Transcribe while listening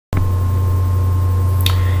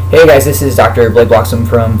Hey guys, this is Dr. Blake Bloxham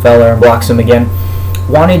from Feller and Bloxham again.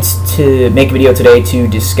 Wanted to make a video today to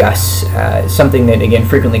discuss something that again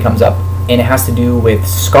frequently comes up, and it has to do with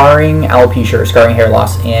scarring alopecia or scarring hair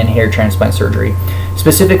loss and hair transplant surgery.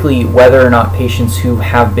 Specifically, whether or not patients who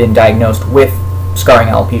have been diagnosed with scarring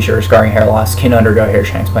alopecia or scarring hair loss can undergo hair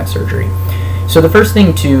transplant surgery. So the first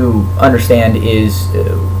thing to understand is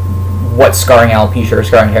what scarring alopecia or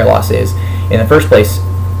scarring hair loss is in the first place.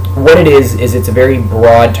 What it is it's a very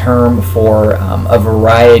broad term for a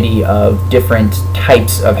variety of different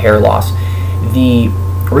types of hair loss. The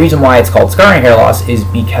reason why it's called scarring hair loss is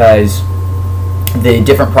because the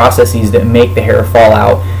different processes that make the hair fall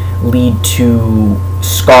out lead to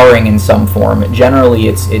scarring in some form. Generally,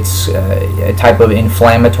 it's a type of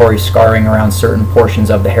inflammatory scarring around certain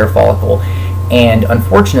portions of the hair follicle. And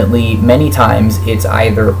unfortunately, many times it's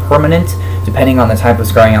either permanent, depending on the type of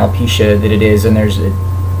scarring alopecia that it is, and there's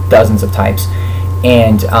dozens of types,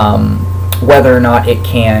 and whether or not it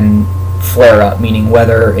can flare up, meaning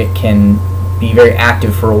whether it can be very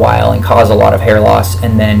active for a while and cause a lot of hair loss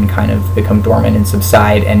and then kind of become dormant and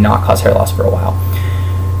subside and not cause hair loss for a while.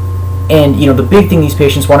 And the big thing these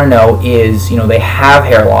patients want to know is, they have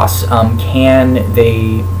hair loss. Can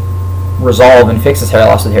they resolve and fix this hair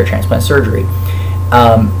loss with hair transplant surgery?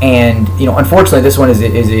 And unfortunately, this one is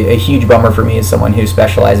a huge bummer for me as someone who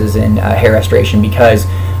specializes in hair restoration, because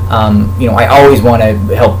I always want to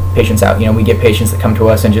help patients out. We get patients that come to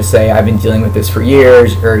us and just say, I've been dealing with this for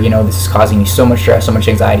years, or this is causing me so much stress, so much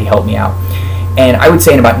anxiety, help me out. And I would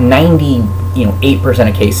say in about 98%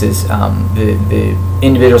 of cases, the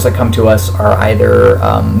individuals that come to us are either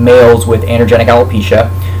males with androgenic alopecia,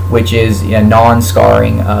 which is a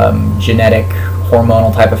non-scarring genetic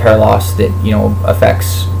hormonal type of hair loss that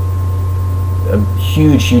affects a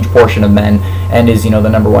huge portion of men and is the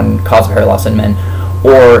 #1 cause of hair loss in men,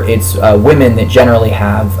 or it's women that generally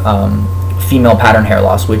have female pattern hair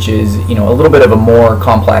loss, which is a little bit of a more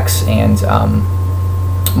complex and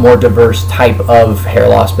more diverse type of hair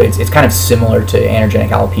loss, but it's kind of similar to androgenic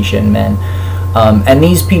alopecia in men. And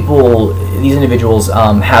these individuals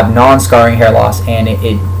have non-scarring hair loss, and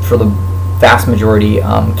it for the vast majority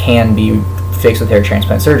can be fixed with hair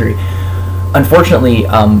transplant surgery. Unfortunately,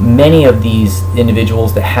 many of these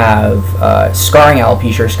individuals that have scarring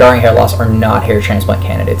alopecia or scarring hair loss are not hair transplant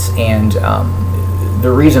candidates, and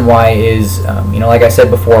the reason why is, like I said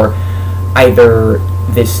before, either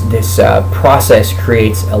this process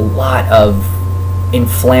creates a lot of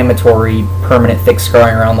inflammatory, permanent, thick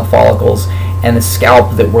scarring around the follicles, and the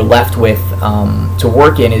scalp that we're left with to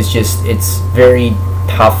work in is it's very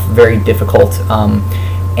tough, very difficult,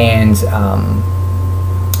 and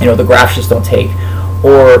the grafts just don't take.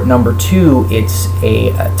 Or number two, it's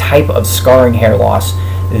a type of scarring hair loss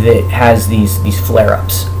that has these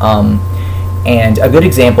flare-ups. And a good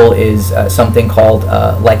example is something called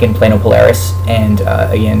lichen planopolaris, and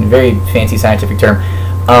again, very fancy scientific term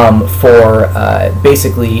for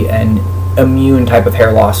basically an immune type of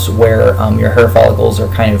hair loss where your hair follicles are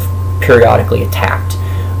kind of periodically attacked.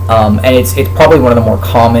 And it's probably one of the more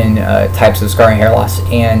common types of scarring hair loss.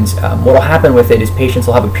 And what will happen with it is patients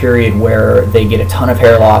will have a period where they get a ton of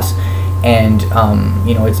hair loss, and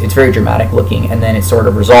it's very dramatic looking, and then it sort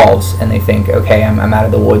of resolves, and they think, okay, I'm out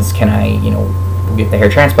of the woods. Can I get the hair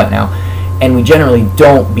transplant now? And we generally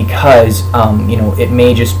don't, because it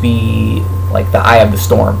may just be like the eye of the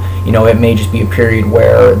storm. It may just be a period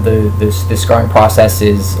where the scarring process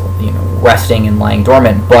is resting and lying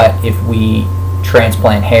dormant. But if we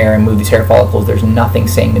transplant hair and move these hair follicles, there's nothing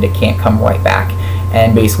saying that it can't come right back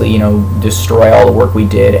and basically destroy all the work we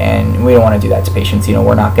did, and we don't want to do that to patients.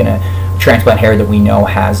 We're not going to transplant hair that we know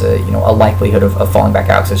has a likelihood of falling back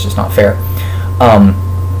out, because it's just not fair.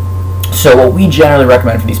 So what we generally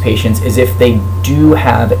recommend for these patients is, if they do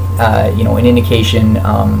have an indication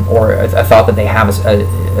or a thought that they have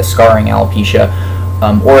a scarring alopecia,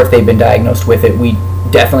 or if they've been diagnosed with it, we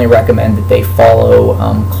definitely recommend that they follow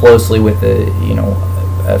closely with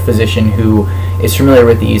a physician who is familiar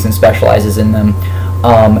with these and specializes in them.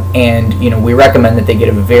 And we recommend that they get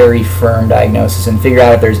a very firm diagnosis and figure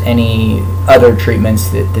out if there's any other treatments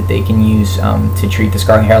that they can use to treat the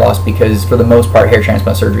scarring hair loss, because for the most part, hair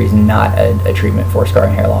transplant surgery is not a treatment for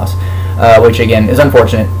scarring hair loss, which again is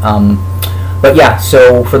unfortunate. But yeah,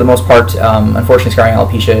 so for the most part, unfortunately, scarring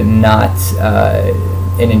alopecia not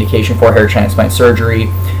an indication for hair transplant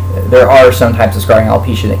surgery. There are some types of scarring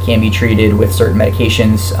alopecia that can be treated with certain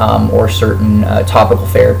medications or certain topical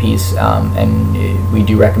therapies, and we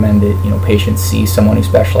do recommend that patients see someone who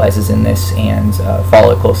specializes in this and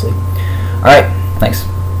follow it closely. All right, thanks.